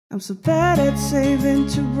I'm so bad at saving,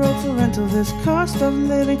 too broke for rental. This cost of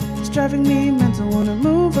living is driving me mental. Wanna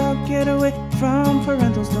move out, get away from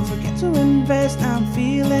parentals. Don't forget to invest, I'm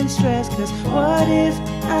feeling stressed. Cause what if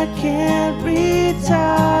I can't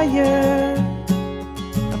retire?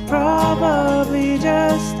 I'll probably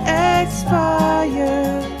just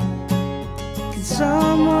expire. Can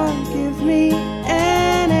someone give me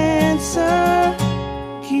an answer?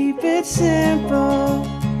 Keep it simple.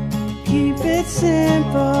 Keep it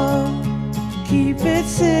simple, keep it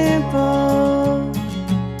simple.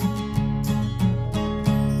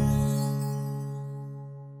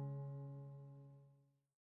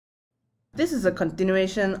 This is a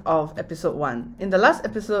continuation of episode 1. In the last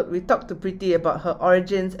episode, we talked to Preeti about her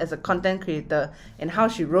origins as a content creator and how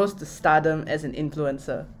she rose to stardom as an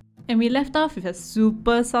influencer. And we left off with a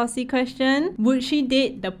super saucy question. Would she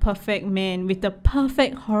date the perfect man with the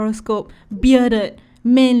perfect horoscope, bearded,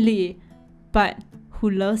 manly, but who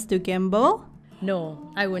loves to gamble?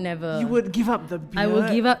 No, I would never. You would give up the beard? I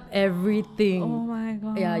would give up everything. Oh my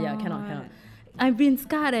god. Yeah, cannot. I've been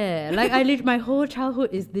scarred Like my whole childhood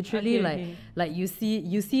is literally like you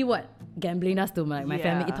see what gambling does to my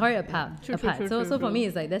family. It tore it apart. True. So for me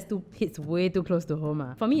it's like that's hits way too close to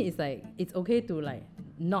home. For me it's like it's okay to like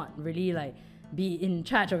not really like be in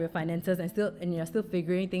charge of your finances and you're still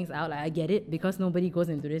figuring things out. Like I get it because nobody goes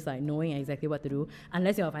into this like knowing exactly what to do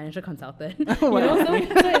unless you're a financial consultant. You know? So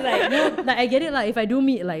it's like no, like I get it. Like if I do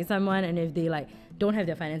meet like someone and if they like don't have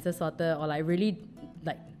their finances sorted or like really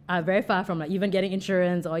like are very far from like even getting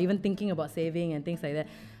insurance or even thinking about saving and things like that,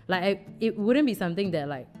 like it wouldn't be something that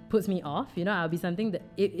like puts me off, you know. I'll be something that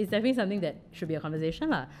it's definitely something that should be a conversation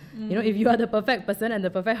lah. You know, if you are the perfect person and the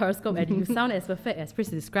perfect horoscope and you sound as perfect as Preeti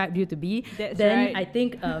described you to be, then right. I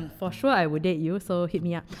think for sure I would date you, so hit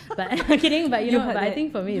me up. But I'm kidding, but you know, but I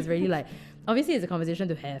think for me it's really like obviously it's a conversation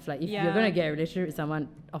to have. Like if you're gonna get a relationship with someone,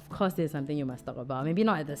 of course there's something you must talk about. Maybe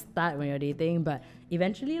not at the start when you're dating, but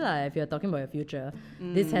eventually if you're talking about your future,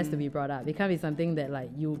 this has to be brought up. It can't be something that like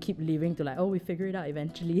you keep leaving to like, oh, we figure it out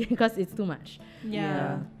eventually because it's too much.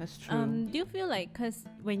 Yeah, that's true. Do you feel like because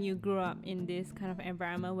when you grew up in this kind of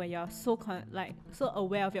environment where you're so so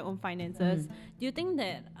aware of your own finances, do you think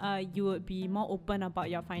that you would be more open about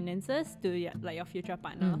your finances to your future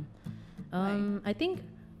partner? I think.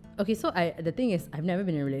 Okay, so the thing is, I've never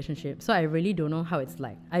been in a relationship, so I really don't know how it's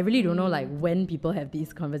like. I really don't know like when people have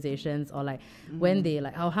these conversations or like when they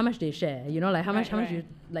like how much they share. You know, like how much you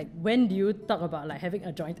like when do you talk about like having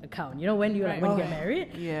a joint account? You know, when do you like when you get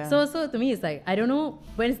married? Yeah. So to me, it's like I don't know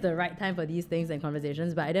when's the right time for these things and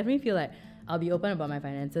conversations, but I definitely feel like I'll be open about my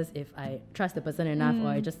finances if I trust the person enough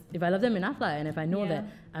or if I love them enough and if I know that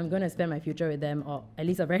I'm going to spend my future with them or at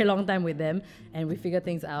least a very long time with them and we figure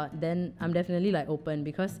things out, then I'm definitely like open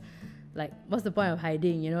because like what's the point of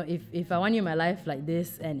hiding, you know? If I want you in my life like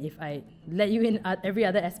this and if I let you in every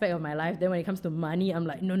other aspect of my life, then when it comes to money I'm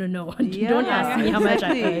like no don't ask me how much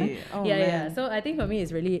I earn. Yeah. So I think for me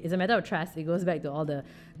it's a matter of trust. It goes back to all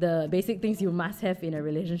the basic things you must have in a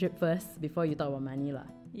relationship first before you talk about money lah.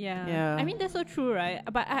 Yeah. I mean that's so true, right?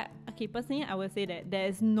 But personally I would say that there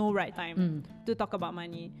is no right time to talk about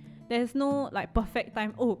money. There's no like perfect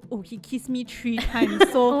time. Oh, he kissed me 3 times,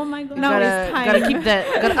 so oh my god, now it's time. Gotta keep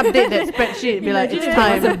that. Gotta update that spreadsheet. Be like, it's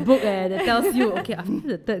time. There's a book that tells you, okay, after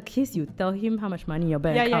the 3rd kiss, you tell him how much money in your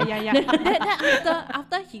bank account. Yeah. then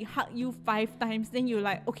after he hugged you 5 times, then you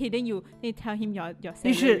like okay, then you tell him your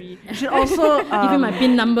salary. You should also give him my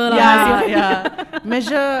PIN number. Yeah.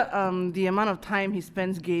 Measure the amount of time he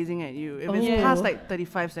spends gazing at you. If it's past like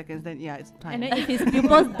 35 seconds, then it's time. And then if his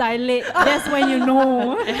pupils dilate, that's when you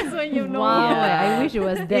know. That's when you know. Wow, I wish it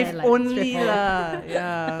was that. If like, only lah.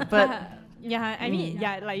 Yeah, but I mean,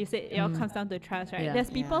 like you said, it all comes down to trust, right?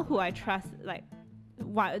 There's people who I trust like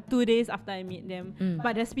 2 days after I meet them,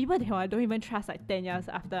 but there's people who I don't even trust like 10 years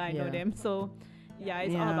after I know them. So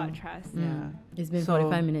it's all about trust. It's been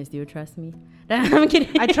 45 minutes. Do you trust me? I'm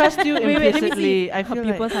kidding. I trust you implicitly. Wait, I feel her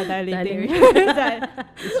pupils are dilating.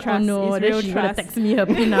 It's trust. Oh no, it's then real she trust. gonna text me her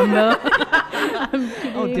PIN number.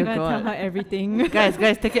 Oh dear God. Tell her everything. guys,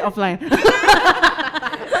 take it offline.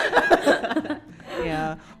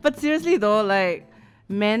 Yeah, but seriously though, like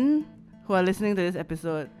men who are listening to this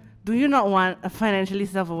episode, do you not want a financially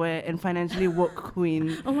self-aware and financially woke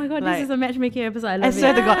queen? Oh my god, this is a matchmaking episode. I love it. I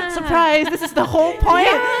swear to God, surprise! This is the whole point.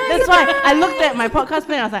 That's why I looked at my podcast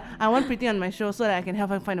plan. I was like, I want Preeti on my show so that I can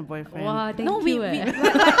help her find a boyfriend. Wow, thank you.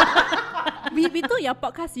 We took your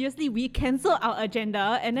podcast seriously. We cancelled our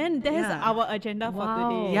agenda, and then there's our agenda for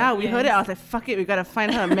today. Yeah, we heard it. I was like, fuck it, we gotta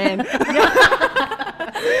find her a man.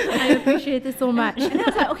 I appreciate it so much. And then I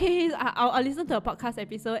was like, okay, I'll listen to a podcast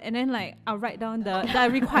episode and then like I'll write down the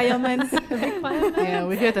requirements. Yeah,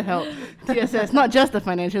 we're here to help. TSS, not just the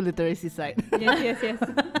financial literacy side. Yes. Yes.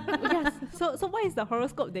 So what is the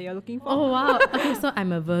horoscope that you're looking for? Oh wow. Okay, so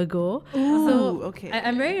I'm a Virgo. Ooh, so okay.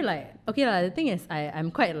 I'm very like, okay lah, the thing is I'm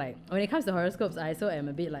quite like, when it comes to horoscopes, I also am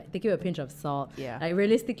a bit like, take it with a pinch of salt. Yeah. Like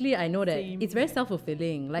realistically, I know that Same. it's very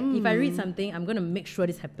self-fulfilling. Like if I read something, I'm gonna make sure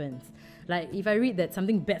this happens. Like if I read that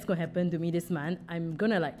something bad's gonna happen to me this month, I'm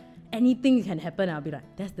gonna like, anything can happen, I'll be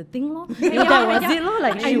like, that's the thing lor. That was it lor.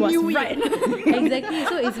 Like she was right. Exactly.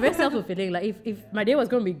 So it's very self-fulfilling. Like if my day was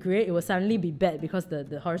going to be great, it will suddenly be bad because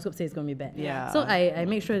the horoscope says it's going to be bad. Yeah. So I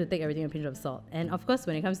make sure to take everything with a pinch of salt. And of course,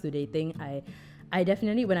 when it comes to dating, I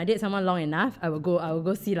definitely, when I date someone long enough, I will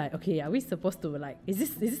go see like, okay, are we supposed to like, is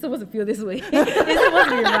this supposed to feel this way? Is it supposed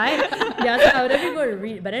to be right? Yeah, so I would definitely go and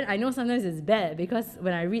read. But then I know sometimes it's bad because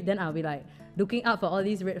when I read, then I'll be like, looking out for all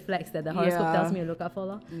these red flags that the horoscope tells me to look out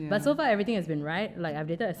for. Yeah. But so far everything has been right. Like I've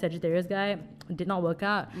dated a Sagittarius guy, did not work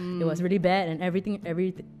out. It was really bad, and every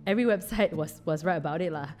website was right about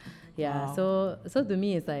it lah. Yeah. Wow. So to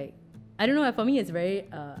me it's like, I don't know, for me it's very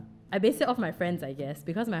I base it off my friends, I guess,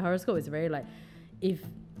 because my horoscope is very like,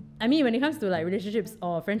 when it comes to like relationships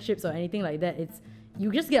or friendships or anything like that, it's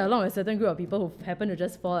you just get along with a certain group of people who happen to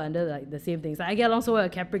just fall under like the same things. Like, I get along so well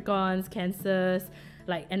with Capricorns, Cancers,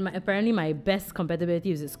 like, and apparently my best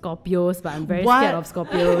compatibility is with Scorpios, but I'm very scared of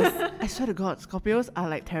Scorpios. I swear to God, Scorpios are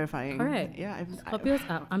like terrifying. Correct. Yeah. Scorpios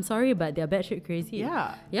are, I'm sorry, but they're batshit crazy.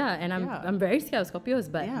 Yeah. Yeah, and I'm very scared of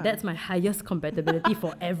Scorpios, but that's my highest compatibility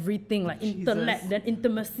for everything, like intellect, then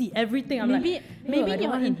intimacy, everything. I'm maybe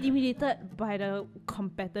you're intimidated by the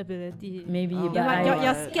compatibility. Maybe, but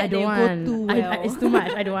you're scared that you go too well. It's too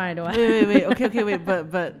much. I don't want. Wait. Okay, wait.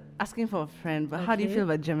 But asking for a friend. But how do you feel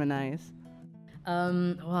about Geminis?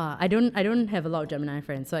 Wow, I don't have a lot of Gemini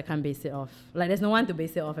friends, so I can't base it off. Like, there's no one to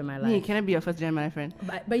base it off in my life. Hey, can I be your first Gemini friend?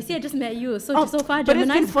 But you see, I just met you, so far but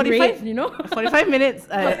Gemini is great, you know. 45 minutes.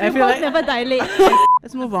 I feel like never dilate.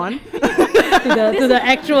 let's move on to the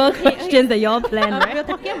actual questions that y'all plan, right? We're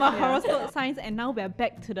talking about horoscope signs, and now we're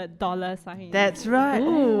back to the dollar sign. That's right.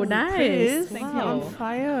 Ooh, nice. Chris, Thank you're you. on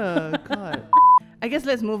fire. God. I guess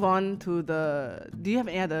let's move on to the. Do you have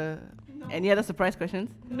any other surprise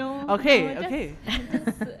questions? No. Okay.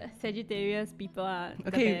 Just Sagittarius people are the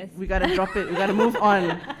Okay, best. we gotta drop it. We gotta move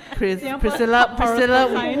on. Singapore's Priscilla, top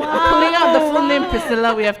horoscope sign. pulling out the full name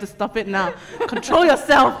Priscilla. We have to stop it now. Control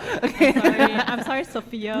yourself. Okay. I'm sorry,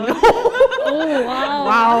 Sophia. Oh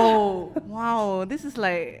wow. Wow. This is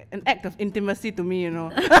like an act of intimacy to me, you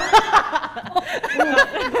know.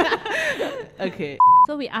 Okay.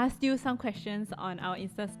 So we asked you some questions on our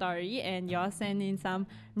Insta story, and y'all sent in some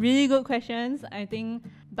really good questions, I think.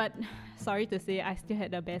 But sorry to say, I still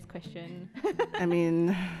had the best question. I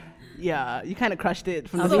mean, yeah, you kind of crushed it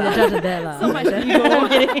from I'll the be the start. judge of that lah. So much ego.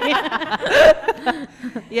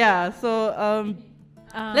 Yeah. So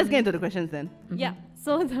let's get into the questions then. Yeah.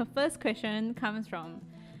 So the first question comes from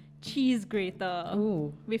Cheese Grater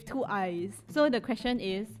Ooh. with 2 eyes. So the question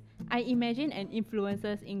is, I imagine an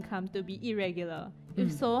influencer's income to be irregular.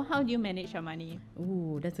 If so, how do you manage your money?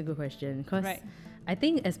 Ooh, that's a good question. Because Right. I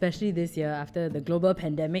think especially this year after the global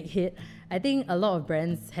pandemic hit, I think a lot of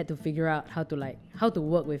brands had to figure out how to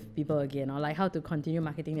work with people again, or like how to continue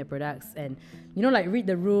marketing their products, and like read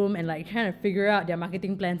the room and like kind of figure out their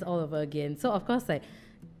marketing plans all over again. So of course, like,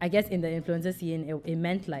 I guess in the influencer scene, it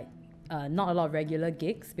meant like not a lot of regular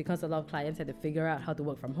gigs, because a lot of clients had to figure out how to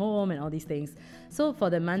work from home and all these things. So for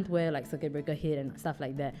the month where like circuit breaker hit and stuff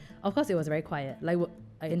like that, of course it was very quiet. Like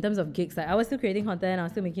in terms of gigs, like I was still creating content, I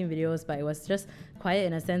was still making videos, but it was just quiet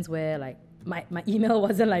in a sense where like my email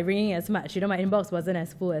wasn't like ringing as much, my inbox wasn't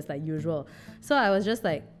as full as like usual. So I was just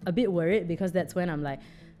like a bit worried, because that's when I'm like,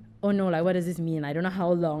 oh no, like what does this mean? I don't know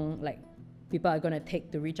how long like people are going to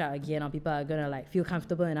take to reach out again, or people are going to like feel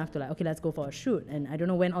comfortable enough to like, okay, let's go for a shoot. And I don't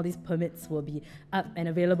know when all these permits will be up and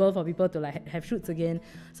available for people to like have shoots again.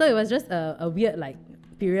 So it was just a weird like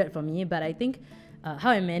period for me. But I think how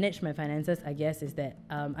I manage my finances, I guess, is that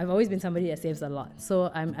I've always been somebody that saves a lot. So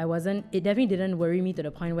it definitely didn't worry me to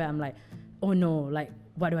the point where I'm like, oh no, like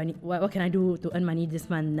what do I need? What can I do to earn money this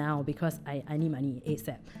month now, because I need money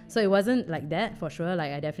ASAP. So it wasn't like that for sure.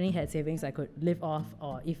 Like I definitely had savings I could live off,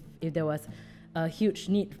 or if there was a huge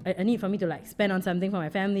need for me to like spend on something for my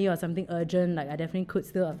family or something urgent, like I definitely could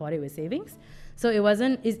still afford it with savings. So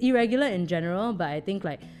it's irregular in general, but I think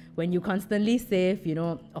like when you constantly save, you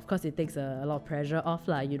know, of course it takes a lot of pressure off.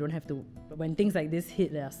 You don't have to, when things like this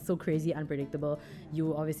hit that are so crazy, unpredictable,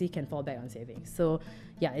 you obviously can fall back on savings. So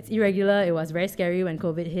yeah, it's irregular. It was very scary when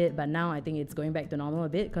COVID hit, but now I think it's going back to normal a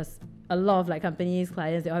bit because a lot of like companies,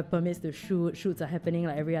 clients, they all have permits to shoot. Shoots are happening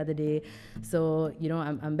like every other day. So, you know,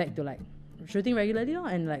 I'm back to like shooting regularly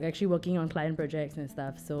and like actually working on client projects and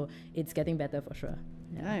stuff. So it's getting better for sure.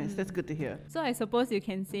 Yeah. Nice, that's good to hear. So I suppose you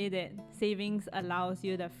can say that savings allows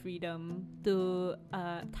you the freedom to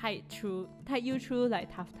tide you through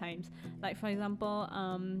like tough times. Like for example,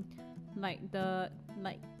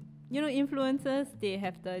 you know, influencers, they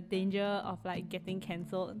have the danger of like getting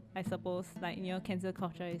cancelled. I suppose like, you know, cancel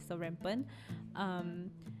culture is so rampant.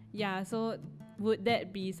 So would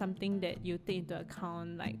that be something that you take into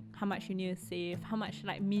account, like how much you need to save, how much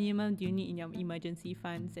like minimum do you need in your emergency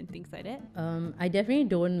funds and things like that? I definitely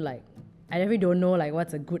don't know like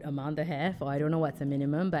what's a good amount to have, or I don't know what's a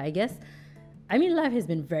minimum, but I guess, I mean, life has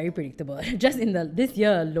been very predictable. Just this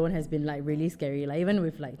year alone has been like really scary, like even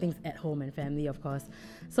with like things at home and family, of course.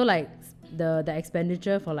 So like the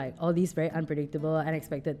expenditure for like all these very unpredictable,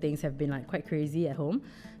 unexpected things have been like quite crazy at home.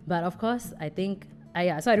 But of course, I think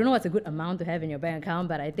so I don't know what's a good amount to have in your bank account,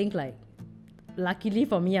 but I think like luckily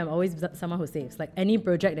for me, I'm always someone who saves. Like any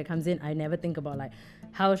project that comes in, I never think about like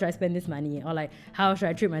how should I spend this money, or like how should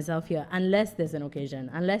I treat myself here, unless there's an occasion,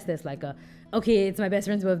 unless there's like okay, it's my best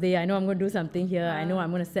friend's birthday, I know I'm going to do something here, I know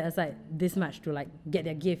I'm going to set aside this much to like get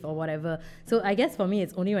their gift or whatever. So I guess for me,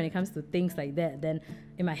 it's only when it comes to things like that, then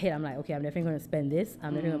in my head I'm like, okay, I'm definitely going to spend this,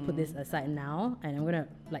 I'm definitely going to put this aside now, and I'm going to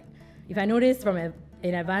like, if I know this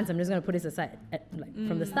in advance, I'm just going to put this aside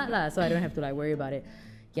from the start so I don't have to like worry about it.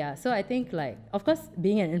 Yeah, so I think like, of course,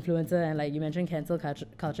 being an influencer and like you mentioned cancel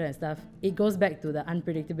culture and stuff, it goes back to the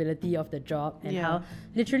unpredictability of the job and how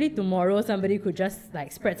literally tomorrow somebody could just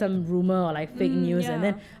like spread some rumor or like fake news and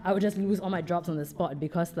then I would just lose all my jobs on the spot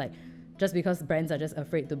because brands are just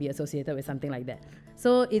afraid to be associated with something like that.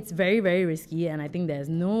 So it's very, very risky, and I think there's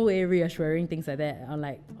no way reassuring things like that or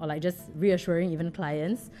like just reassuring even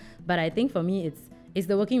clients. But I think for me, it's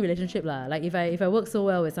the working relationship lah. Like if I work so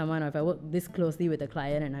well with someone, or if I work this closely with a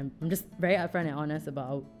client, and I'm just very upfront and honest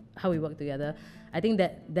about how we work together, I think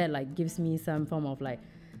that like gives me some form of like,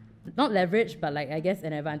 not leverage, but like I guess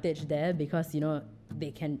an advantage there, because you know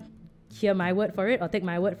they can hear my word for it or take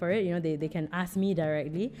my word for it. You know, they can ask me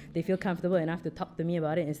directly. They feel comfortable enough to talk to me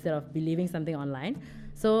about it instead of believing something online.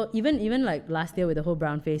 So even like last year with the whole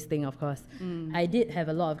brown face thing, of course, I did have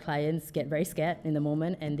a lot of clients get very scared in the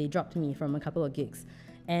moment, and they dropped me from a couple of gigs.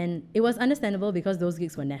 And it was understandable because those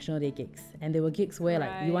gigs were National Day gigs, and they were gigs where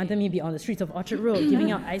like you wanted me to be on the streets of Orchard Road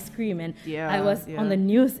giving out ice cream, and I was on the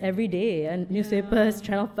news every day, and newspapers,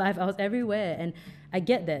 Channel 5, I was everywhere. And I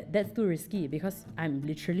get that that's too risky because I'm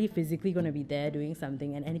literally physically going to be there doing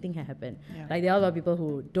something, and anything can happen. Like there are a lot of people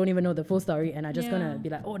who don't even know the full story and are just going to be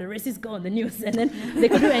like, oh, the racist girl on the news, and then they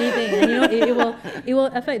could do anything, and you know it will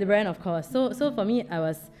affect the brand, of course. So for me, I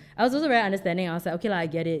was also very understanding. I was like, okay, I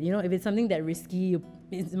get it. You know, if it's something that risky,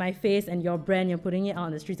 it's my face and your brand, you're putting it out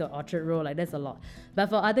on the streets of Orchard Road, like that's a lot. But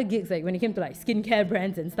for other gigs, like when it came to like skincare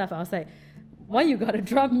brands and stuff, I was like, why you gotta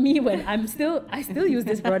drop me when I still use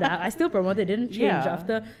this product? I still promote it. It didn't change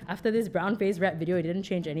after this brown face rap video. It didn't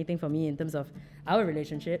change anything for me in terms of our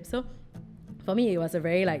relationship. So for me, it was a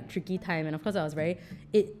very like tricky time, and of course I was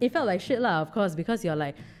it felt like shit lah, of course, because you're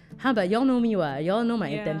like, but y'all know me what? Y'all know my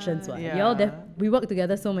intentions what? We work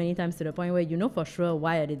together so many times to the point where you know for sure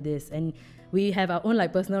why I did this, and we have our own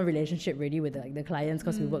like personal relationship ready with like the clients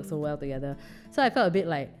because we work so well together. So I felt a bit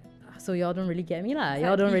like, so y'all don't really get me lah.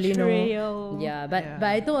 Y'all don't really know. Yeah, but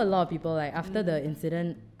I told a lot of people, like after the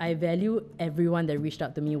incident, I value everyone that reached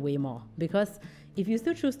out to me way more, because if you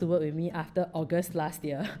still choose to work with me after August last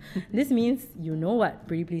year, this means you know what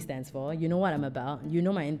Pretty Please stands for, you know what I'm about, you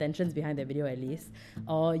know my intentions behind the video at least,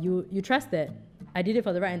 or you trust that I did it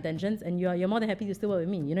for the right intentions, and you're more than happy to still work with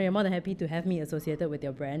me. You know, you're more than happy to have me associated with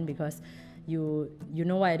your brand because you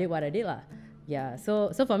know why I did what I did lah. Yeah,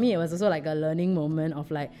 so for me it was also like a learning moment of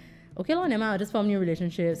like, okay, I'll just form new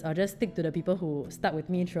relationships. I'll just stick to the people who stuck with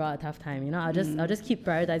me throughout a tough time. You know, I'll just keep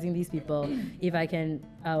prioritizing these people. If I can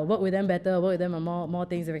work with them better, work with them on more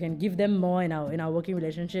things, if I can give them more in our working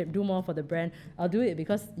relationship, do more for the brand, I'll do it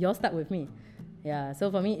because you're stuck with me. Yeah, so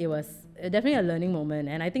for me, it was definitely a learning moment.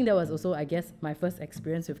 And I think that was also, I guess, my first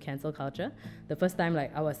experience with cancel culture. The first time,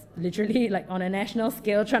 like, I was literally, like, on a national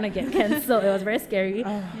scale trying to get cancelled. It was very scary.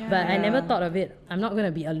 But I never thought of it. I'm not going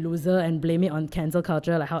to be a loser and blame it on cancel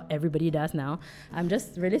culture like how everybody does now. I'm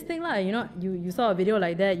just realistic, lah. You know, you saw a video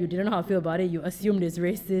like that, you didn't know how to feel about it, you assumed it's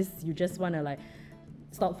racist, you just want to, like,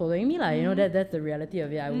 stopped following me, like, you know, that's the reality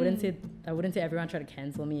of it. I wouldn't say everyone tried to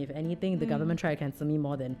cancel me. If anything, the government tried to cancel me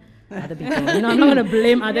more than other people. You know, I'm not gonna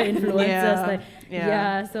blame other influencers.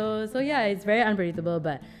 So yeah, it's very unpredictable,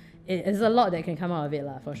 but it's a lot that can come out of it,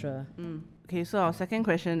 for sure. Okay, so our second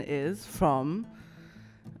question is from,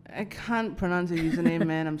 I can't pronounce your username,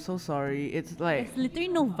 man. I'm so sorry. It's like... It's literally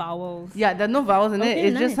no vowels. Yeah, there are no vowels in it.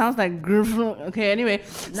 It just sounds like... Okay, anyway.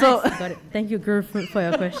 Nice. So got it. Thank you, Grufruit, for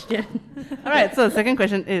your question. All right, so the second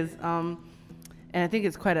question is, and I think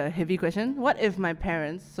it's quite a heavy question. What if my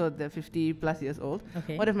parents, so they're 50 plus years old,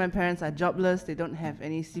 what if my parents are jobless, they don't have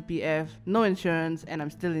any CPF, no insurance, and I'm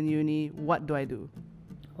still in uni? What do I do?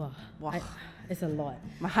 Wow. It's a lot.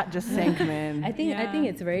 My heart just sank, man. I think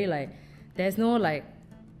it's very like, there's no like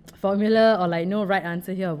formula or like no right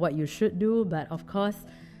answer here of what you should do, but of course,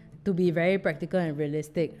 to be very practical and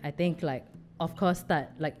realistic, I think like, of course, start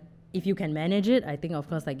like, if you can manage it, I think of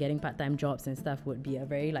course like getting part-time jobs and stuff would be a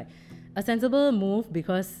very like a sensible move,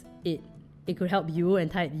 because it could help you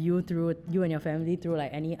and tide you and your family through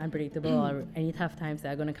like any unpredictable or any tough times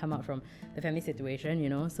that are going to come out from the family situation, you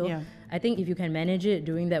know. So I think if you can manage it,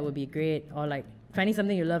 doing that would be great. Or like finding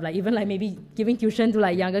something you love, like even like maybe giving tuition to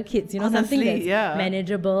like younger kids, you know. Honestly, something that's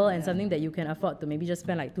manageable and something that you can afford to maybe just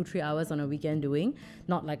spend like 2-3 hours on a weekend doing,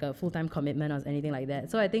 not like a full-time commitment or anything like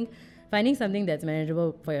that. So I think finding something that's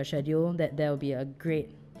manageable for your schedule, that will be a great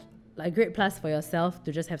plus for yourself,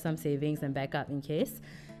 to just have some savings and backup in case.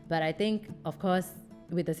 But I think, of course,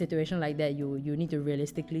 with a situation like that, you need to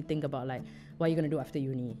realistically think about like what you're going to do after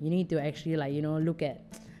uni. You need to actually like, you know, look at,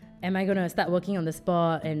 am I going to start working on the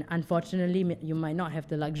spot? And unfortunately, you might not have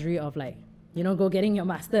the luxury of like, you know, go getting your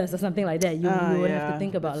master's or something like that. You would have to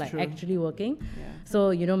think about like actually working. So,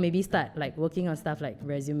 you know, maybe start like working on stuff like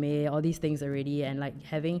resume, all these things already, and like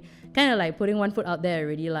having kind of like putting one foot out there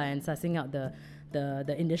already, like, and sussing out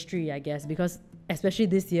the industry, I guess, because especially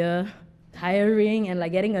this year, hiring and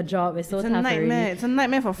like getting a job is so tough already. It's a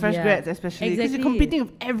nightmare for fresh grads, especially because you're competing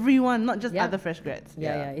with everyone, not just other fresh grads.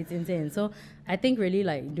 It's insane. So I think really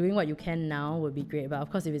like doing what you can now would be great, but of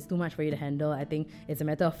course if it's too much for you to handle, I think it's a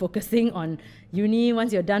matter of focusing on uni.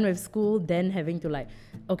 Once you're done with school, then having to like,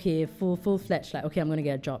 okay, full-fledged, like, okay, I'm gonna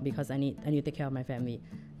get a job because I need to take care of my family.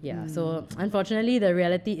 So unfortunately the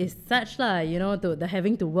reality is such you know, the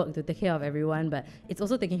having to work to take care of everyone, but it's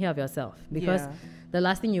also taking care of yourself, because the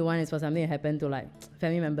last thing you want is for something to happen to like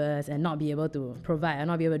family members and not be able to provide and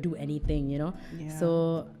not be able to do anything, you know.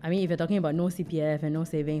 So I mean, if you're talking about no CPF and no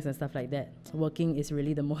savings and stuff like that, working is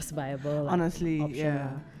really the most viable honestly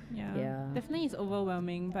option. Definitely it's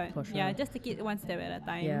overwhelming, but sure. Just take it one step at a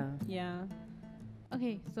time.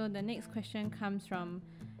 Okay, so the next question comes from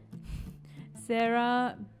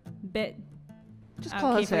Sarah Just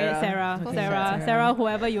call her Sarah. Sarah,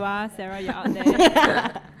 whoever you are, Sarah, you're out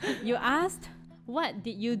there. You asked, what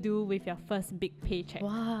did you do with your first big paycheck?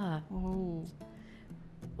 Wow.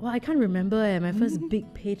 I can't remember my first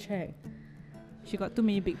big paycheck. She got too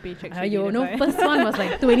many big paychecks. First one was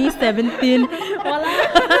like 2017.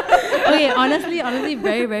 Okay, honestly,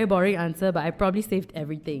 very, very boring answer, but I probably saved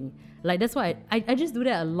everything. Like, that's why I just do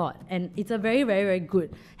that a lot. And it's a very, very, very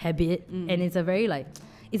good habit. And it's a very like,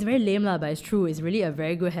 it's very lame but it's true. It's really a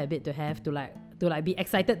very good habit to have, to be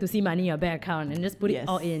excited to see money in your bank account and just put it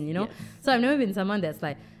all in, you know? So I've never been someone that's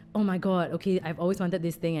like, oh my god, okay, I've always wanted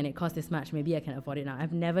this thing and it costs this much, maybe I can afford it now.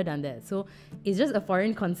 I've never done that. So it's just a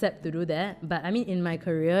foreign concept to do that. But I mean, in my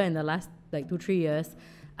career, in the last like 2-3 years,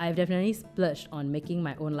 I've definitely splurged on making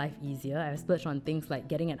my own life easier. I've splurged on things like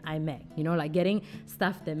getting an iMac, you know, like getting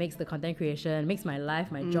stuff that makes the content creation, makes my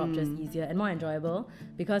life, my job just easier and more enjoyable.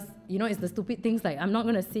 Because, you know, it's the stupid things like, I'm not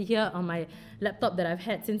going to sit here on my laptop that I've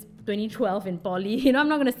had since 2012 in poly. You know, I'm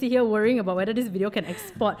not going to sit here worrying about whether this video can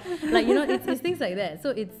export. Like, you know, it's things like that. So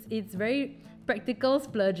it's very practical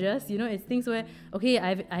splurges. You know, it's things where, okay,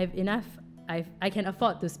 I've enough, I can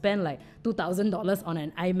afford to spend like $2,000 on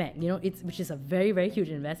an iMac, you know, which is a very, very huge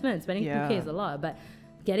investment. Spending $2,000 is a lot, but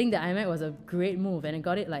getting the iMac was a great move. And I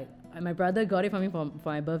got it like, my brother got it for me for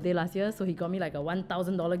my birthday last year, so he got me like a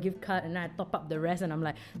 $1,000 gift card, and then I top up the rest, and I'm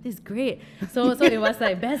like, this is great. So it was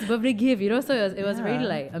like best birthday gift, you know. So it was really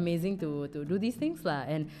like amazing to do these things lah.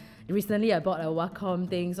 And recently I bought a Wacom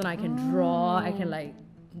thing, so now I can draw, I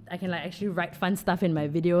can actually write fun stuff in my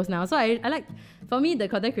videos now. So I like, for me, the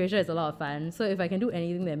content creation is a lot of fun. So if I can do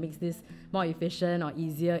anything that makes this more efficient or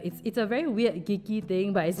easier, it's a very weird geeky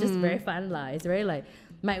thing, but it's just very fun lah. It's very like,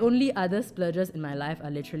 my only other splurges in my life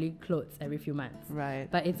are literally clothes every few months. Right.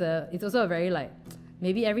 But it's also a very like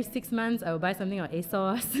maybe every 6 months I will buy something on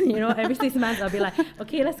ASOS. You know, every 6 months I'll be like,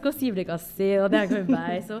 okay, let's go see if they got sale. Then I go and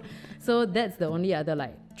buy. So that's the only other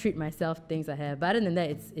like treat myself things I have. But other than that,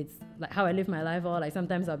 it's like how I live my life. Or like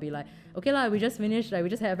sometimes I'll be like, okay lah, we just finished. Like we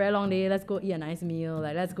just had a very long day. Let's go eat a nice meal.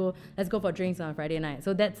 Like let's go for drinks on Friday night.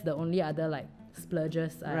 So that's the only other like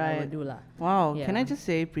splurges I would do lah. Wow, Yeah. can I just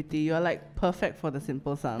say, Preeti, you're like perfect for the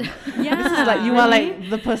simple sum. Yeah. This is like, you are like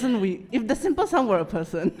the person if the simple sum were a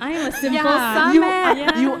person, I am a simple Yeah. sum.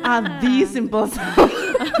 you are the simple sum. 2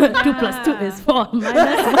 + 2 is 4.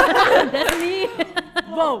 That's me.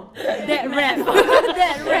 Whoa, that rap.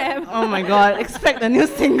 That rap. Oh my god, expect a new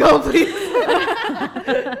single, please.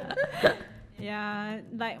 Yeah,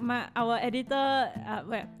 like our editor,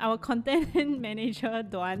 our content manager,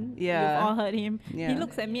 Duan, Yeah. you've all heard him. Yeah. He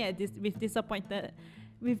looks at me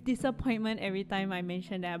with disappointment every time I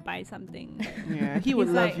mention that I buy something. Yeah, he would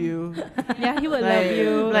He's love like- you. Yeah, he would Like- love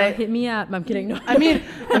you. like- Hit me up. I'm kidding. No. I mean,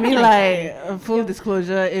 like, full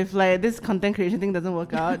disclosure, if like this content creation thing doesn't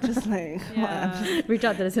work out, just like, Yeah. Reach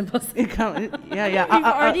out to the simple sum. yeah. We've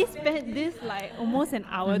already spent this like almost an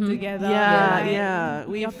hour together. Yeah, right? yeah.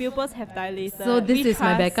 Your pupils have dilated. So this We is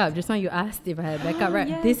my trust- backup. Just now you asked if I had backup, right?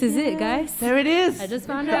 yes, This is it, yes. guys. There it is. I just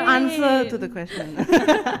found the out. answer to the question.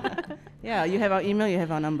 Yeah, you have our email, you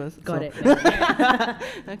have our numbers. Got so. it.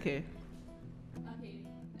 Okay.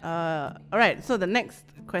 All right. So the next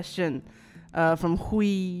question, from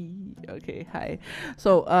Hui. Okay, hi.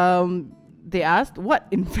 So they asked what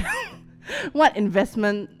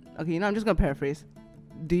investment. Okay, now I'm just gonna paraphrase.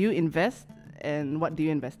 Do you invest, and what do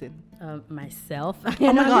you invest in? Myself.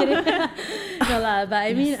 Oh my god. No lah, but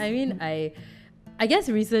I mean, I guess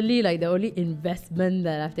recently, like the only investment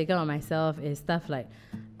that I've taken on myself is stuff like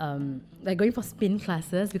going for spin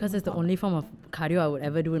classes, because it's the only form of cardio I would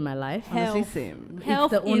ever do in my life. Honestly, Health. same.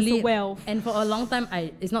 Health It's the only is wealth. And for a long time,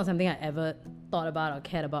 it's not something I ever thought about or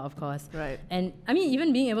cared about, of course. Right. And I mean,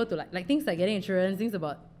 even being able to like things like getting insurance, things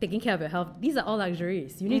about taking care of your health, these are all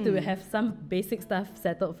luxuries. You need to have some basic stuff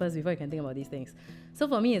settled first before you can think about these things. So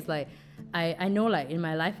for me, it's like, I know like in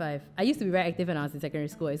my life, I used to be very active when I was in secondary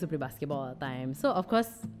school. I used to play basketball all the time. So of course,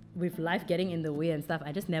 with life getting in the way and stuff,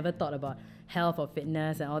 I just never thought about health or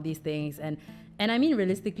fitness and all these things. And I mean,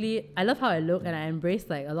 realistically, I love how I look and I embrace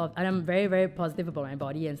like a lot and I'm very, very positive about my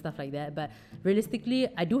body and stuff like that. But realistically,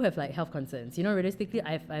 I do have like health concerns. You know, realistically,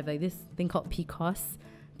 I have like this thing called PCOS,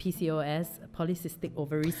 polycystic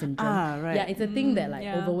ovary syndrome. Ah, right. Yeah, it's a thing that like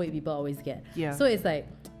yeah. overweight people always get. Yeah. So it's like,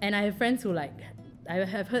 and I have friends who like, I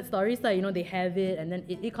have heard stories like, you know, they have it and then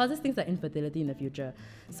it causes things like infertility in the future.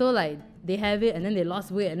 So like they have it and then they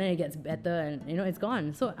lost weight and then it gets better and you know, it's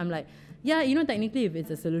gone. So I'm like, yeah, you know, technically if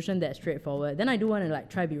it's a solution that's straightforward, then I do want to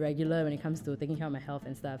like try be regular when it comes to taking care of my health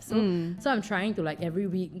and stuff. So so I'm trying to like every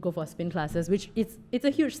week go for spin classes, which it's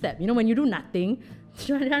a huge step. You know, when you do nothing,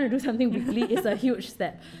 trying to do something weekly is a huge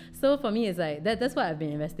step. So for me, it's like that's what I've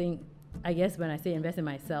been investing. I guess when I say invest in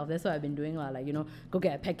myself, that's what I've been doing. Like, you know, go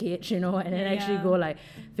get a package, you know, and then actually go like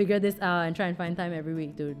figure this out and try and find time every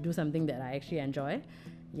week to do something that I actually enjoy.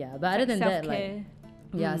 Yeah, but other than that, like,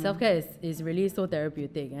 yeah, self-care is really so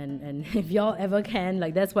therapeutic. And if y'all ever can,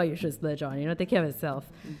 like, that's what you should splurge on, you know, take care of yourself.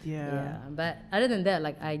 Yeah. But other than that,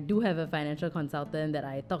 like, I do have a financial consultant that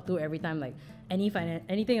I talk to every time, like,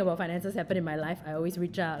 anything about finances happen in my life, I always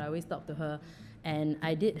reach out, I always talk to her. And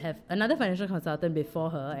I did have another financial consultant before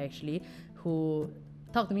her, actually, who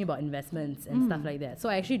talked to me about investments and stuff like that. So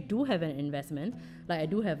I actually do have an investment. Like, I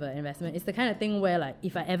do have an investment. It's the kind of thing where, like,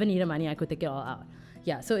 if I ever needed money, I could take it all out.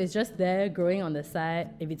 Yeah, so it's just there growing on the side,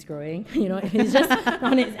 if it's growing, you know, if it's just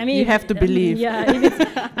on it. I mean, You have to believe. Yeah, if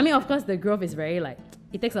it's, I mean, of course, the growth is very, like,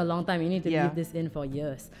 it takes a long time. You need to leave this in for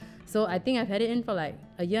years. So I think I've had it in for like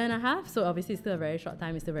a year and a half. So obviously it's still a very short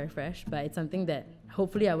time. It's still very fresh, but it's something that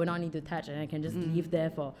hopefully I will not need to touch and I can just leave there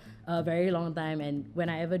for a very long time. And when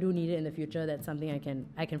I ever do need it in the future, that's something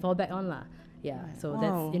I can fall back on lah. Yeah, so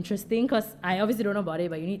that's interesting because I obviously don't know about it,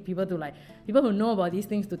 but you need people who know about these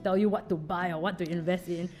things to tell you what to buy or what to invest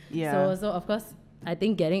in. Yeah. So of course, I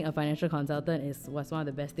think getting a financial consultant was one of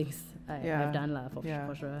the best things I've done lah, for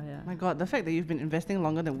sure. Yeah. My God, the fact that you've been investing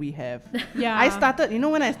longer than we have. Yeah. I started, you know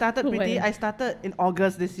when I started, Preeti? When? I started in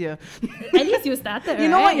August this year. At least you started, You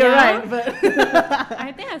know what, you're right. But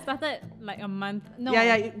I think I started like a month. No,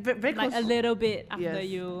 very like close. a little bit after Yes,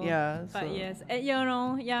 you. yeah, But so- yes, and, you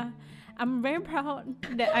know, I'm very proud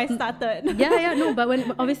that I started. No, but when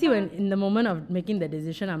in the moment of making the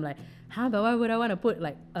decision, I'm like, but why would I want to put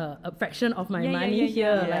like a fraction of my money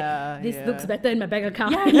here? Yeah, like this looks better in my bank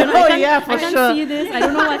account. Yeah, You know, Oh, I can't, yeah, for I can't sure. see this. I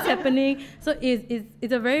don't know what's happening. So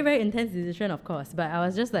it's a very, very intense decision, of course. But I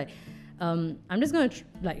was just like, I'm just gonna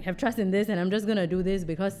have trust in this, and I'm just gonna do this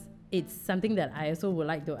because it's something that I also would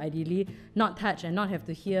like to ideally not touch and not have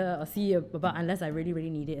to hear or see about unless I really, really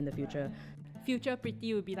need it in the future. Future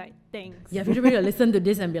Preeti will be like, thanks. Yeah, future Preeti will listen to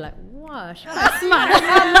this and be like, wow, she's smart.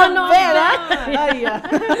 Not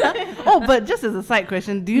bad. Oh, but just as a side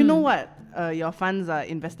question, do you know what your funds are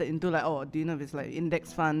invested into? Like, do you know if it's like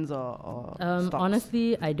index funds or stocks?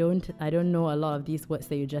 Honestly, I don't know a lot of these words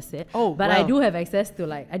that you just said. Oh, but I do have access to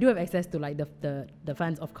like the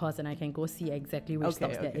funds, of course, and I can go see exactly which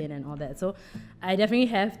stocks they're in and all that. So I definitely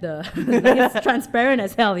have the like, it's transparent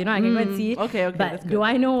as hell, I can go and see. Okay. But do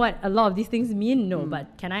I know what a lot of these things mean? No.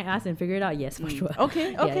 But can I ask and figure it out? Yes, for sure.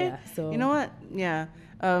 Okay. Yeah. So you know what? Yeah.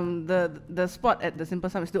 The spot at the Simple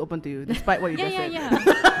Sum is still open to you, despite what you just said.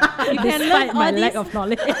 You can learn despite all my these, lack of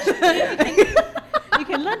knowledge. you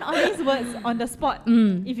can learn all these words on the spot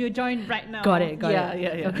if you join right now. Got it.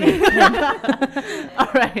 Yeah. Okay.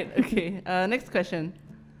 All right. Okay. Next question.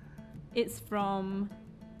 It's from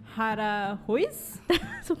Hara Hois.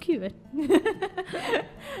 So cute.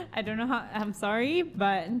 I don't know how. I'm sorry,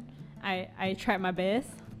 but I tried my best.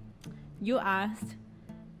 You asked,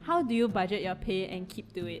 how do you budget your pay and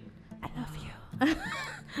keep to it? I love you.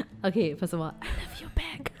 Okay, first of all, I love you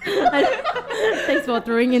back. Thanks for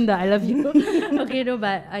throwing in the I love you. Okay, no,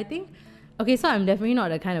 but I think, okay, so I'm definitely not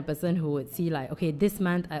the kind of person who would see like, okay, this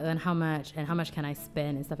month I earn how much and how much can I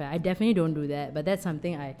spend and stuff like that. I definitely don't do that, but that's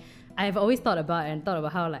something I've always thought about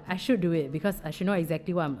how like I should do it because I should know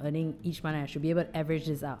exactly what I'm earning each month and I should be able to average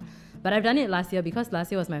this out. But I've done it last year because last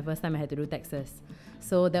year was my first time I had to do taxes.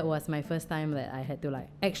 So that was my first time that I had to like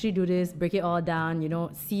actually do this, break it all down,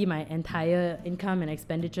 see my entire income and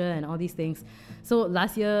expenditure and all these things. So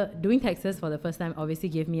last year, doing taxes for the first time obviously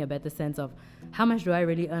gave me a better sense of how much do I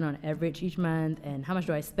really earn on average each month and how much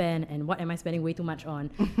do I spend and what am I spending way too much on.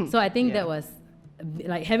 So I think that was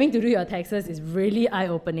like having to do your taxes is really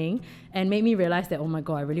eye-opening and made me realize that, oh my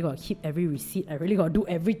God, I really got to keep every receipt. I really got to do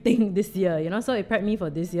everything this year, So it prepped me for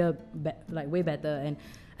this year like way better. And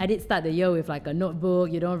I did start the year with like a notebook,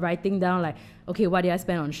 writing down like, okay, what did I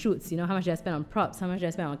spend on shoots? How much did I spend on props? How much did I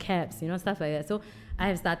spend on caps? Stuff like that. So I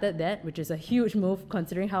have started that, which is a huge move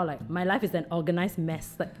considering how like my life is an organized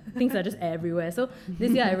mess. Like things are just everywhere. So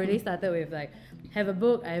this year I really started with like, have a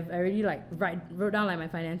book. I already like wrote down like my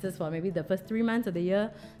finances for maybe the first 3 months of the year.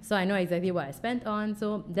 So I know exactly what I spent on.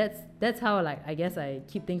 So that's how like, I guess I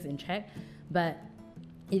keep things in check. But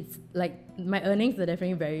it's like my earnings are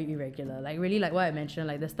definitely very irregular. Like really like what I mentioned,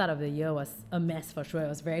 like the start of the year was a mess for sure. It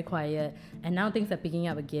was very quiet and now things are picking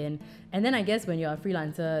up again. And then I guess when you're a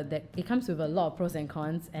freelancer, that it comes with a lot of pros and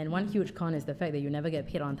cons. And one huge con is the fact that you never get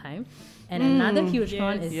paid on time. And another huge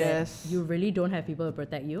con is that you really don't have people to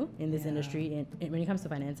protect you in this industry when it comes to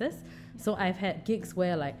finances. So I've had gigs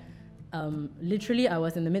where like literally I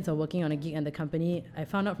was in the midst of working on a gig and I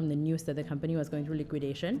found out from the news that the company was going through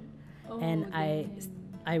liquidation.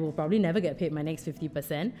 I will probably never get paid my next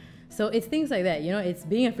 50%. So it's things like that, it's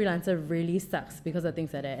being a freelancer really sucks because of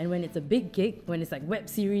things like that. And when it's a big gig, when it's like web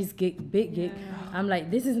series gig, big gig, I'm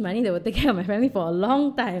like, this is money that will take care of my family for a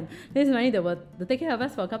long time. This is money that will take care of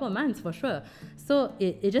us for a couple of months for sure. So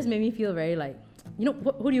it just made me feel very like,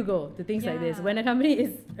 who do you go to things like this? When a company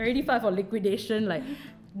is already filed for liquidation, like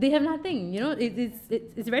they have nothing,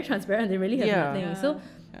 it's very transparent. They really have nothing. So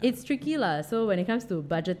it's tricky lah. So when it comes to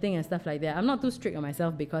budgeting and stuff like that, I'm not too strict on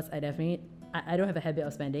myself because I don't have a habit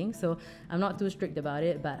of spending. So I'm not too strict about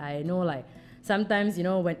it. But I know like sometimes,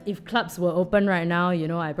 if clubs were open right now,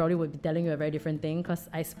 I probably would be telling you a very different thing because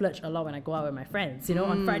I splurge a lot when I go out with my friends.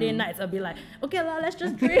 On Friday nights, I'll be like, okay, let's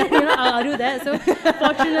just drink. I'll do that. So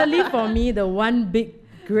fortunately for me, the one big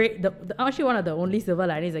actually one of the only silver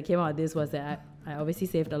linings that came out of this was that I obviously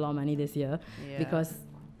saved a lot of money this year because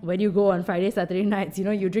when you go on Friday, Saturday nights,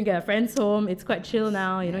 you drink at a friend's home. It's quite chill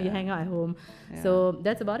now, you hang out at home. Yeah. So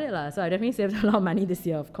that's about it lah. So I definitely saved a lot of money this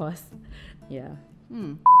year, of course. Yeah.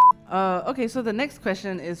 Okay, so the next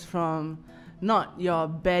question is from Not Your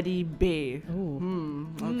Baddie Bae.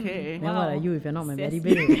 Okay. Then what are you if you're not my baddie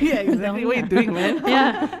bae? Yeah, exactly. What are you doing, man?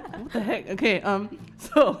 Yeah. What the heck? Okay.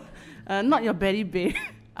 So Not Your Baddie Bae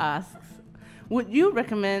asks, would you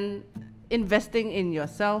recommend investing in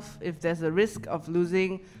yourself if there's a risk of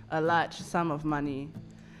losing a large sum of money?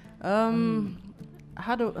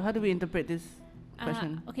 How do we interpret this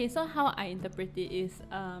question? Okay, so how I interpret it is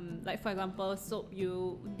like for example, so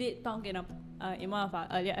you did talk in one of our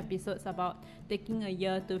earlier episodes about taking a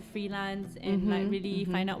year to freelance and like really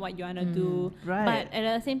find out what you want to do. Right. But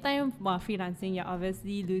at the same time, while freelancing, you're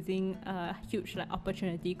obviously losing a huge like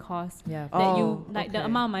opportunity cost. Yeah. That you like the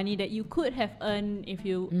amount of money that you could have earned if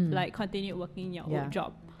you like continued working your old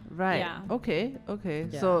job. Right. Yeah. Okay.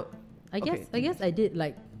 Yeah. So I guess I did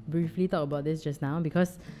like briefly talk about this just now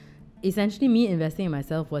because essentially me investing in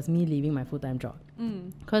myself was me leaving my full-time job.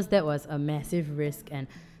 Because that was a massive risk, and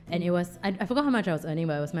it was, I forgot how much I was earning,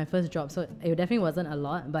 but it was my first job, so it definitely wasn't a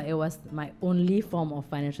lot, but it was my only form of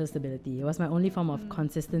financial stability. It was my only form of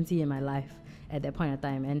consistency in my life at that point of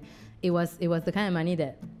time. And it was the kind of money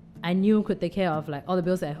that I knew could take care of like all the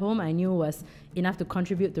bills at home. I knew was enough to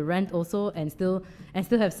contribute to rent also, and still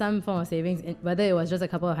have some form of savings. Whether it was just a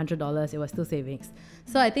couple of $100s, it was still savings.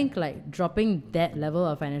 So I think like dropping that level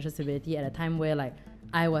of financial stability at a time where like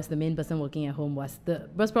I was the main person working at home was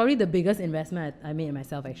probably the biggest investment I made in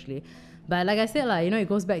myself, actually. But like I said, like, it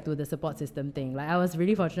goes back to the support system thing. Like, I was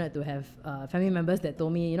really fortunate to have family members that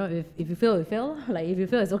told me, if you fail, you fail. Like, if you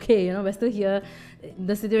feel it's okay, we're still here.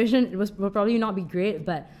 The situation will probably not be great,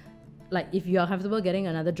 but like, if you are comfortable getting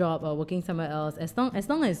another job or working somewhere else, as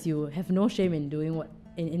long as you have no shame in doing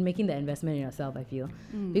in making the investment in yourself, I feel.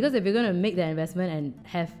 Because if you're going to make the investment and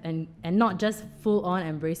have and not just full on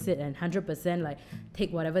embrace it and 100% like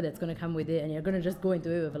take whatever that's going to come with it, and you're going to just go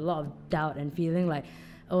into it with a lot of doubt and feeling like,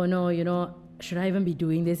 oh no, should I even be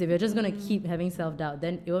doing this? If you're just going to keep having self-doubt,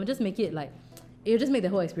 then it will just make it like, it'll just make the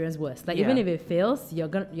whole experience worse. Like, even if it fails, you're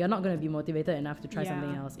not going to be motivated enough to try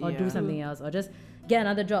something else or do something else, or just get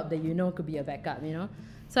another job that could be a backup,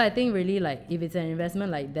 So I think really, like, if it's an investment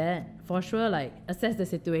like that, for sure, like, assess the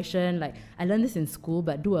situation. Like, I learned this in school,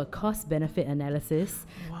 but do a cost-benefit analysis,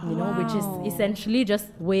 which is essentially just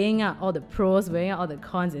weighing out all the pros, weighing out all the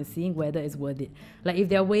cons, and seeing whether it's worth it. Like, if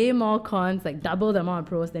there are way more cons, like double the amount of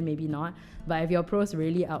pros, then maybe not. But if your pros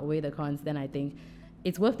really outweigh the cons, then I think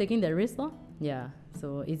it's worth taking the risk, though. Yeah.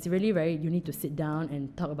 So it's really you need to sit down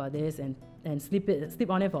and talk about this and sleep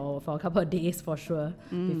on it for a couple of days for sure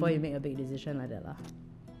before you make a big decision like that, lah.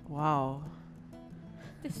 Wow.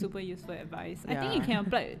 That's super useful advice. I think it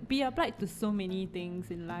can be applied to so many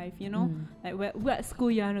things in life, like what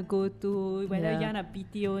school you want to go to, whether you want a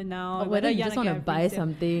PTO now, or whether you just want to buy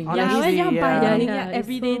something. Whether you want to buy something,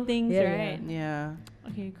 everyday things, right? Yeah.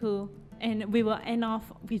 Okay, cool. And we will end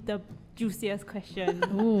off with the juiciest question.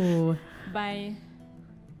 Ooh. By,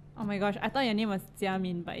 oh my gosh, I thought your name was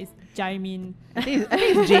Jiamin, but it's Jaimin. I think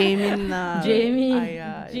it's Jamin.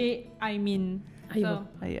 Jaimin. So,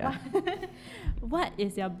 yeah. what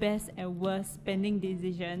is your best and worst spending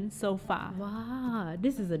decision so far? Wow,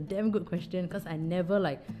 this is a damn good question, because I never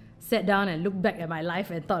like sat down and looked back at my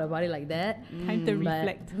life and thought about it like that. Time to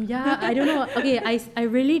reflect. Yeah, I don't know. Okay, I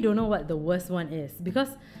really don't know what the worst one is, because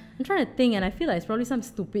I'm trying to think, and I feel like it's probably some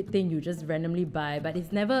stupid thing you just randomly buy, but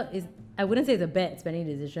I wouldn't say it's a bad spending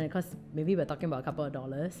decision, because maybe we're talking about a couple of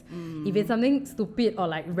dollars. If it's something stupid or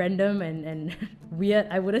like random and weird,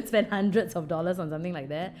 I wouldn't spend hundreds of dollars on something like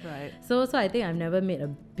that. Right. So I think I've never made a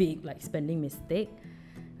big like spending mistake.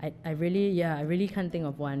 I really can't think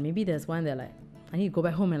of one. Maybe there's one that like I need to go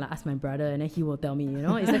back home and like ask my brother, and then he will tell me,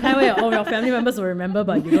 It's the kind where your family members will remember,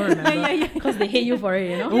 but you don't remember because they hate you for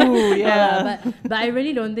it, Ooh, yeah. But I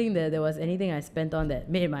really don't think that there was anything I spent on that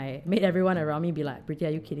made everyone around me be like, Preeti, are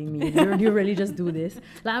you kidding me? Do you really just do this?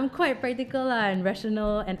 Like, I'm quite practical and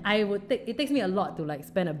rational, and it takes me a lot to like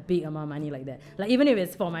spend a big amount of money like that. Like, even if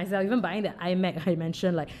it's for myself, even buying the iMac I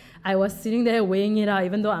mentioned, like I was sitting there weighing it out,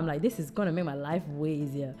 even though I'm like, this is gonna make my life way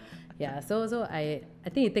easier. Yeah, so I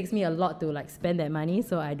think it takes me a lot to like spend that money,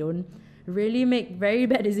 so I don't really make very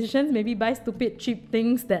bad decisions. Maybe buy stupid cheap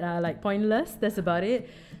things that are like pointless. That's about it.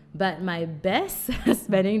 But my best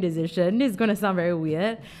spending decision, this is gonna sound very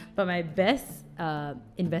weird, but my best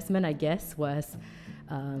investment, I guess, was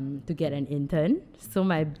to get an intern. So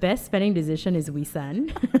my best spending decision is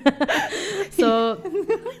Wisan.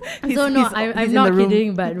 I'm not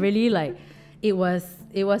kidding, but really like it was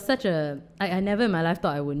such a I never in my life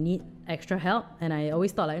thought I would need extra help, and I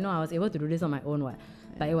always thought like, I was able to do this on my own,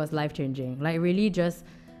 but it was life changing. Like, really just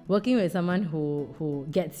working with someone who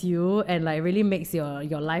gets you and like really makes your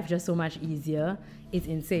life just so much easier. It's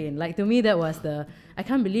insane. Like, to me, that was I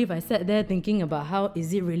can't believe I sat there thinking about how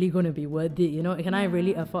is it really going to be worth it, Can I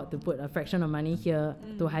really afford to put a fraction of money here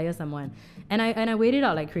to hire someone? And I weighed it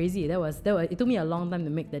out like crazy. It took me a long time to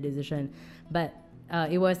make that decision, but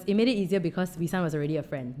it made it easier because Wisan was already a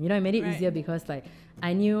friend. It made it easier because like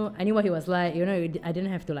I knew what he was like. I didn't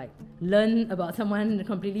have to like learn about someone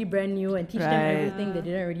completely brand new and teach them everything they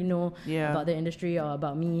didn't already know about the industry or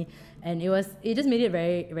about me. And it just made it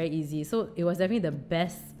very, very easy. So it was definitely the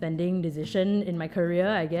best spending decision in my career,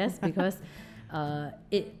 I guess, because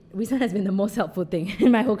Wisan has been the most helpful thing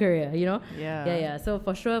in my whole career. Yeah. So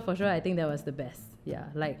for sure, I think that was the best. Yeah,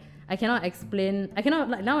 like I cannot like,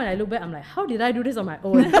 now when I look back, I'm like, how did I do this on my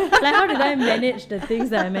own? Like, how did I manage the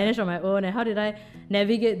things that I managed on my own, and how did I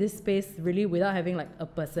navigate this space really without having like a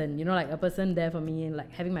person, like a person there for me and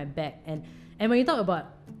like having my back. And when you talk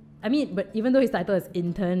about I mean, but even though his title is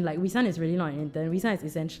intern, like Wisan is really not an intern. Wisan is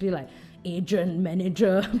essentially like agent,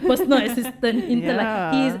 manager, personal assistant, intern.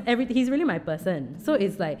 Like he's everything. He's really my person. So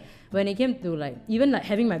it's like when it came to like even like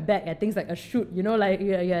having my back at things like a shoot, you know, like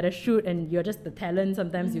you're at a shoot and you're just the talent.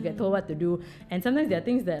 Sometimes you get told what to do, and sometimes there are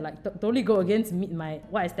things that like totally go against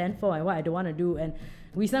what I stand for and what I don't want to do. And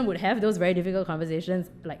Wisan would have those very difficult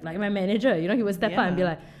conversations, like my manager. You know, he would step out and be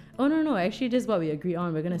like, "Oh no, actually, this is what we agreed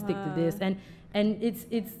on. We're gonna stick to this." And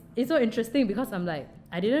it's so interesting because I'm like,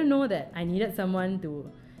 I didn't know that I needed someone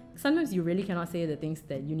to. Sometimes you really cannot say the things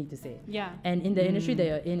that you need to say. Yeah. And in the industry that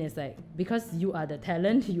you're in, it's like, because you are the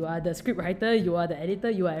talent, you are the script writer, you are the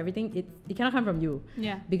editor, you are everything, it cannot come from you.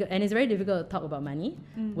 Yeah. And it's very difficult to talk about money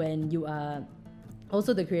when you are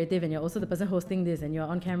also the creative and you're also the person hosting this and you're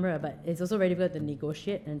on camera, but it's also very difficult to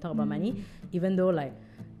negotiate and talk about money, even though like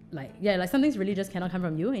some things really just cannot come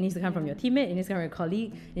from you. It needs to come from your teammate, it needs to come from your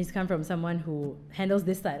colleague, it needs to come from someone who handles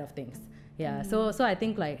this side of things. Yeah. So I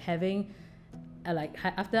think like having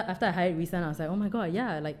after I hired Wisan, I was like, oh my god,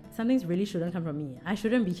 yeah, like some things really shouldn't come from me. I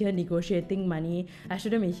shouldn't be here negotiating money. I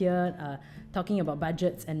shouldn't be here talking about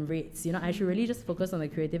budgets and rates. You know, I should really just focus on the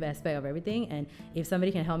creative aspect of everything. And if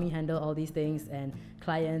somebody can help me handle all these things and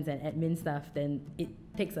clients and admin stuff, then it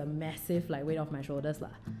takes a massive like weight off my shoulders lah.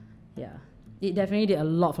 Yeah. It definitely did a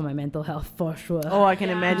lot for my mental health, for sure. Oh, I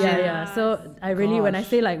can imagine. Yeah. So I really, when I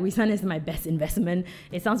say like Wisan is my best investment,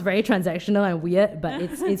 it sounds very transactional and weird, but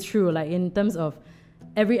it's true. Like in terms of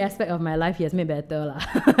every aspect of my life, he has made better lah.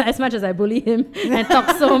 As much as I bully him and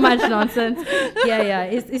talk so much nonsense. Yeah.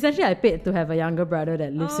 It's essentially I paid to have a younger brother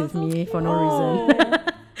that lives with me for no reason.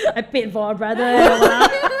 I paid for a brother,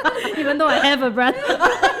 even though I have a brother.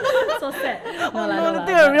 So sad. No,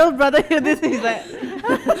 think a real brother here. This is like.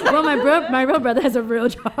 Well, my real brother has a real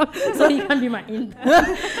job, so he can't be my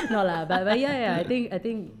intern. No lah, but yeah. I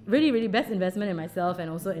think really best investment in myself and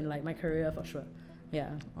also in like my career for sure. Yeah.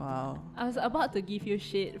 Wow. I was about to give you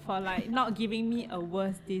shit for like not giving me a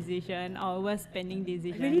worse decision or a worse spending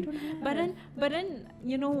decision. I really don't have. But then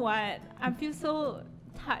you know what? I feel so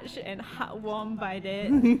touched and heartwarmed by that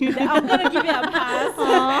I'm gonna give it a pass.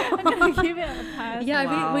 I'm gonna give it a pass. Yeah,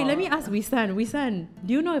 wow. wait, let me ask Wisan,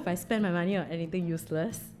 do you know if I spend my money on anything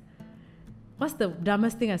useless? What's the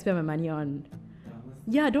dumbest thing I spend my money on?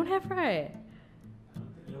 Yeah, don't have, right?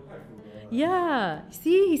 Yeah,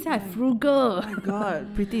 see, he said I'm frugal. Oh my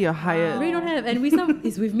god, Preeti, you're hired. I really don't have, and Wisan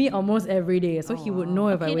is with me almost every day, so he would know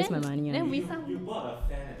if I waste my money on it. You bought a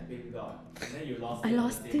fan at Big Dot, and then you lost it. I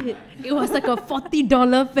lost it. It was like a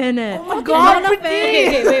 $40 fan. Oh my god,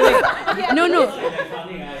 Preeti! Wait. No.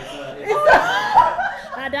 Electronic,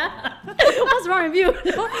 Ada, what's wrong with you?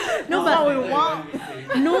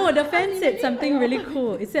 No, the fan said something really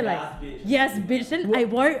cool. It said like, yes, bitch. Then I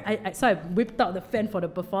wore it. So I whipped out the fan for the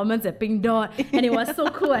performance at Pink Dot, and it was so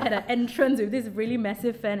cool. I had an entrance with this really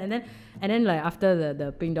massive fan, and then like after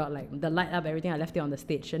the Pink Dot, like the light up, everything, I left it on the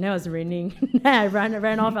stage, and then it was raining. Then I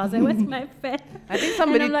ran off. I was like, where's my fan? I think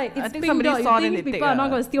somebody. And I'm like, it's I think Pink somebody Dot. saw You it. think people are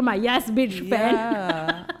not going to steal my yes, bitch fan?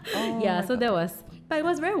 Yeah. Yeah. So that was, but it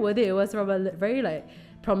was very worth it. It was from a very like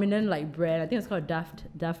prominent like brand. I think it's called Daft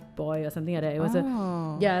Boy or something like that. It was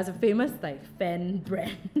it's a famous like fan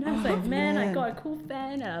brand. I was like, man, I got a cool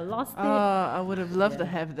fan and I lost it. I would have loved to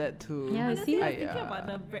have that too. Yeah, see? I was thinking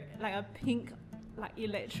about like a pink like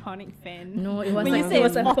electronic fan. No, it was when like you say it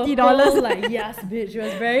was $40. Like yes, bitch. It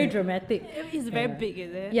was very dramatic. It's very big,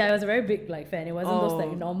 is it? Yeah, it was a very big like fan. It wasn't those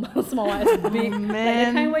like normal small ones. It was big. Like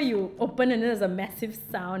the kind where you open and there's a massive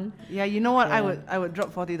sound. Yeah, you know what? Yeah. I would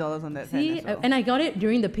drop $40 on that fan See, as well. and I got it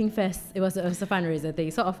during the Pink Fest. It was a fundraiser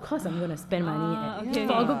thing, so of course I'm gonna spend money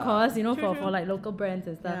for a good cause, you know, True. for like local brands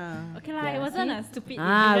and stuff. Yeah. Okay lah, it wasn't a stupid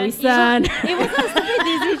decision. Wisan. It wasn't a stupid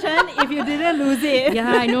decision if you didn't lose it.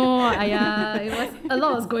 Yeah, I know. It was a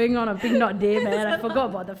lot was going on Pink Dot Day, man. I forgot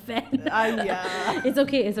about the fan. Yeah. It's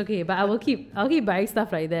okay. But I'll keep buying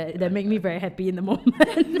stuff like that make me very happy in the moment.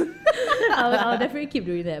 I'll definitely keep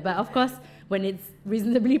doing that. But of course, when it's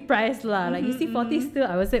reasonably priced lah, like you see 40 still,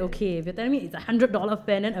 I would say okay. If you're telling me it's $100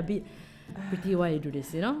 fan, then a bit pretty, why you do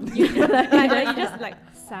this, you know? you just like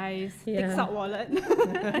size, Yeah. takes out wallet.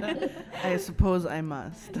 I suppose I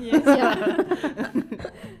must. Yes.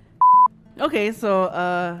 Okay, so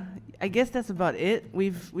I guess that's about it.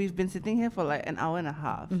 We've been sitting here for like an hour and a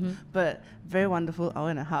half, but very wonderful hour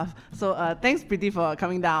and a half. So thanks Preeti for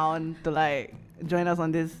coming down to like join us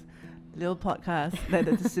on this little podcast that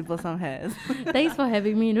the Simple Sound has. Thanks for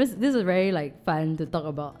having me. This was very like fun to talk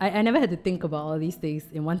about. I never had to think about all these things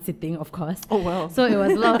in one sitting, of course. Oh wow. So it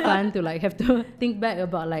was a lot of fun to like have to think back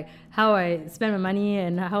about like how I spend my money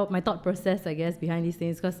and how my thought process, I guess, behind these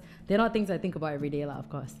things, because they're not things I think about every day, of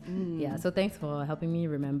course. Yeah. So thanks for helping me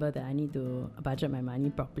remember that I need to budget my money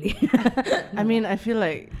properly. I mean, I feel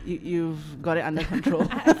like you've got it under control.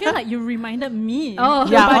 I feel like you reminded me. Oh,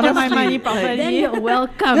 yeah, to budget my honestly, money like- properly. Then you're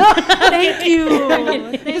welcome. Thank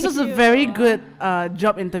you. This was a very good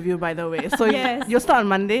job interview, by the way. So Yes. you'll start on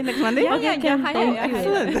Monday, next Monday? Yeah, yeah, yeah. Thank you.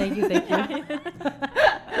 Excellent. Thank you.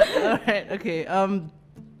 All right, okay.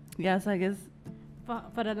 Yeah, so I guess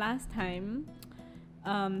For the last time,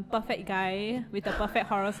 perfect guy with a perfect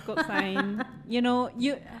horoscope sign. You know,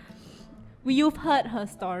 you've heard her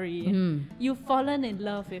story. You've fallen in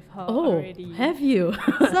love with her Oh, already. have you?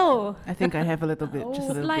 So I think I have a little bit. Just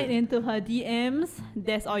a little slide bit. into her DMs.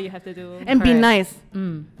 That's all you have to do. And be Correct. nice.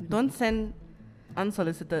 Mm. Don't send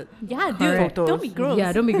unsolicited. Yeah, dude. Correct. Don't be gross.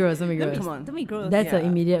 Yeah, don't be gross. Don't be gross. Come on. Don't be gross. That's an Yeah.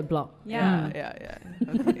 immediate block. Yeah. Yeah.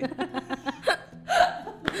 Okay.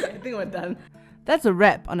 I think we're done. That's a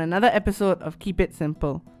wrap on another episode of Keep It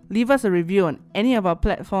Simple. Leave us a review on any of our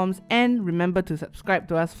platforms and remember to subscribe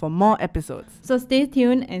to us for more episodes. So stay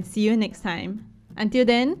tuned and see you next time. Until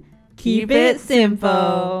then, Keep it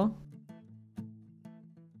simple.